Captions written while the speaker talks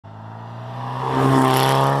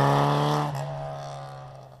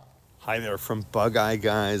Hi there from Bug Eye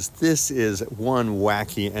Guys. This is one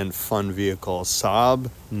wacky and fun vehicle, Saab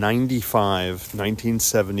 95,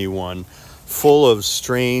 1971, full of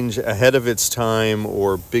strange, ahead of its time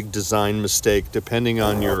or big design mistake, depending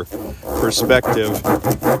on your perspective.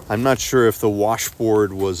 I'm not sure if the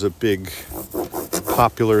washboard was a big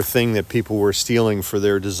popular thing that people were stealing for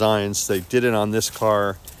their designs. They did it on this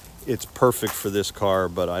car. It's perfect for this car,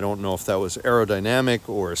 but I don't know if that was aerodynamic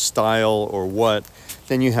or style or what.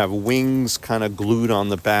 Then you have wings kind of glued on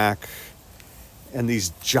the back and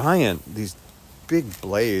these big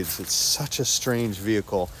blades. It's such a strange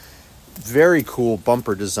vehicle. Very cool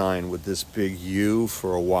bumper design with this big U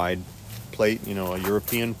for a wide plate, you know, a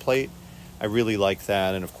European plate. I really like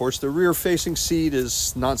that. And of course the rear facing seat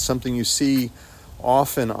is not something you see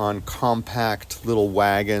often on compact little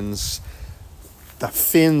wagons. The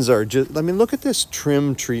fins are just, I mean, look at this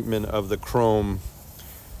trim treatment of the chrome.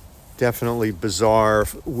 Definitely bizarre,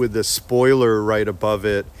 with the spoiler right above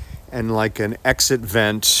it and like an exit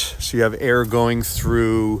vent. So you have air going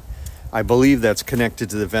through. I believe that's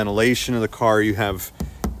connected to the ventilation of the car. You have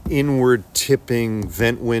inward tipping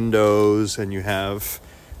vent windows and you have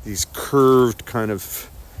these curved kind of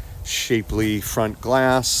shapely front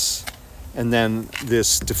glass. And then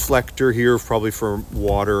this deflector here, probably for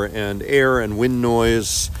water and air and wind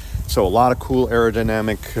noise. So a lot of cool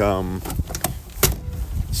aerodynamic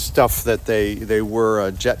stuff that they were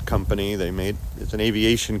a jet company. It's an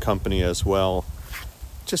aviation company as well.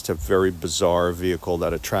 Just a very bizarre vehicle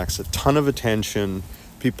that attracts a ton of attention.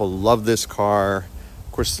 People love this car.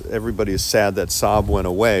 Of course, everybody is sad that Saab went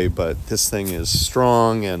away, but this thing is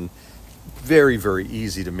strong and very, very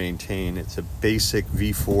easy to maintain. It's a basic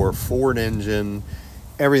V4 Ford engine.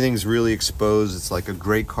 Everything's really exposed. It's like a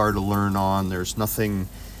great car to learn on. There's nothing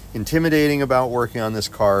intimidating about working on this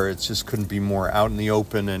car. It just couldn't be more out in the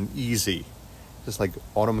open and easy. Just like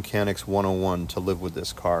auto mechanics 101 to live with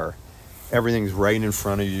this car. Everything's right in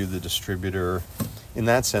front of you, the distributor. In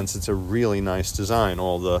that sense, it's a really nice design.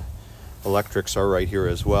 All the electrics are right here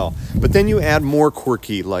as well. But then you add more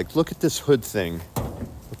quirky, like look at this hood thing.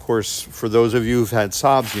 Of course, for those of you who've had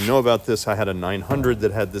Saabs, you know about this. I had a 900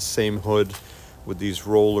 that had this same hood with these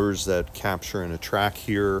rollers that capture and attract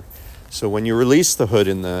here. So when you release the hood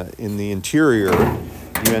in the interior,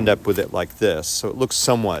 you end up with it like this. So it looks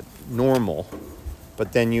somewhat normal,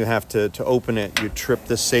 but then you have to open it. You trip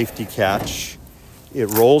the safety catch. It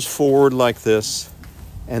rolls forward like this,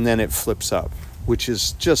 and then it flips up, which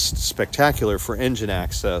is just spectacular for engine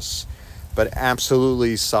access. But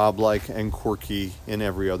absolutely Saab-like and quirky in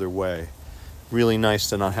every other way. Really nice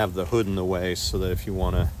to not have the hood in the way so that if you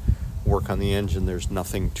want to work on the engine, there's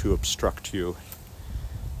nothing to obstruct you.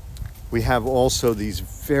 We have also these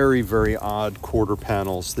very, very odd quarter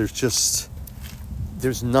panels. There's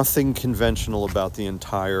nothing conventional about the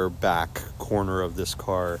entire back corner of this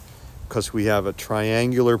car, because we have a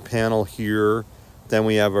triangular panel here, then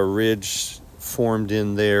we have a ridge formed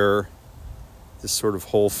in there, this sort of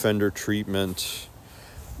whole fender treatment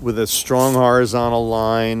with a strong horizontal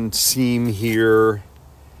line, seam here,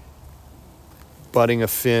 butting a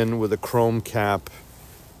fin with a chrome cap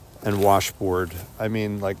and washboard. I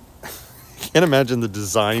mean, like, I can't imagine the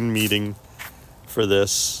design meeting for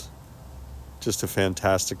this. Just a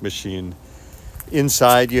fantastic machine.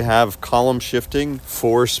 Inside you have column shifting,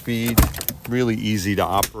 4-speed, really easy to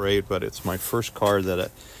operate, but it's my first car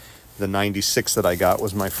the 96 that I got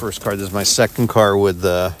was my first car. This is my second car with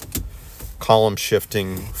the column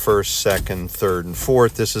shifting, first, second, third, and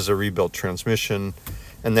fourth. This is a rebuilt transmission.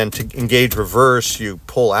 And then to engage reverse, you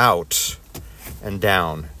pull out and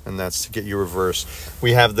down, and that's to get you reverse.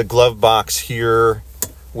 We have the glove box here,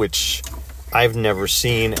 which I've never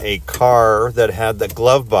seen a car that had the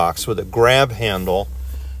glove box with a grab handle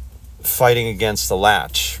fighting against the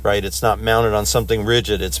latch, right? It's not mounted on something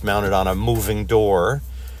rigid. It's mounted on a moving door.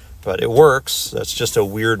 But it works. That's just a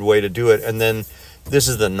weird way to do it. And then this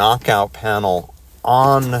is the knockout panel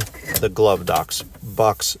on the glove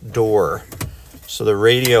box door. So the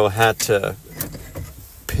radio had to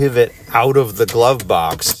pivot out of the glove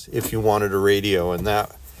box if you wanted a radio. And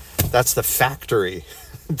that's the factory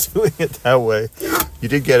doing it that way. You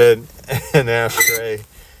did get an ashtray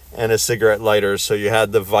and a cigarette lighter, so you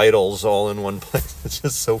had the vitals all in one place. It's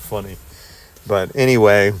just so funny. But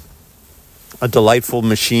anyway, a delightful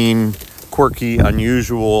machine, quirky,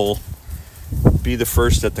 unusual. Be the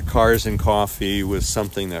first at the Cars and Coffee with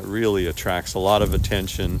something that really attracts a lot of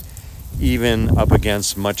attention, even up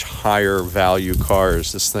against much higher value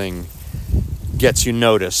cars. This thing gets you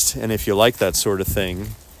noticed, and if you like that sort of thing,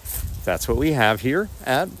 that's what we have here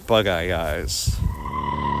at Bug Eye Guys.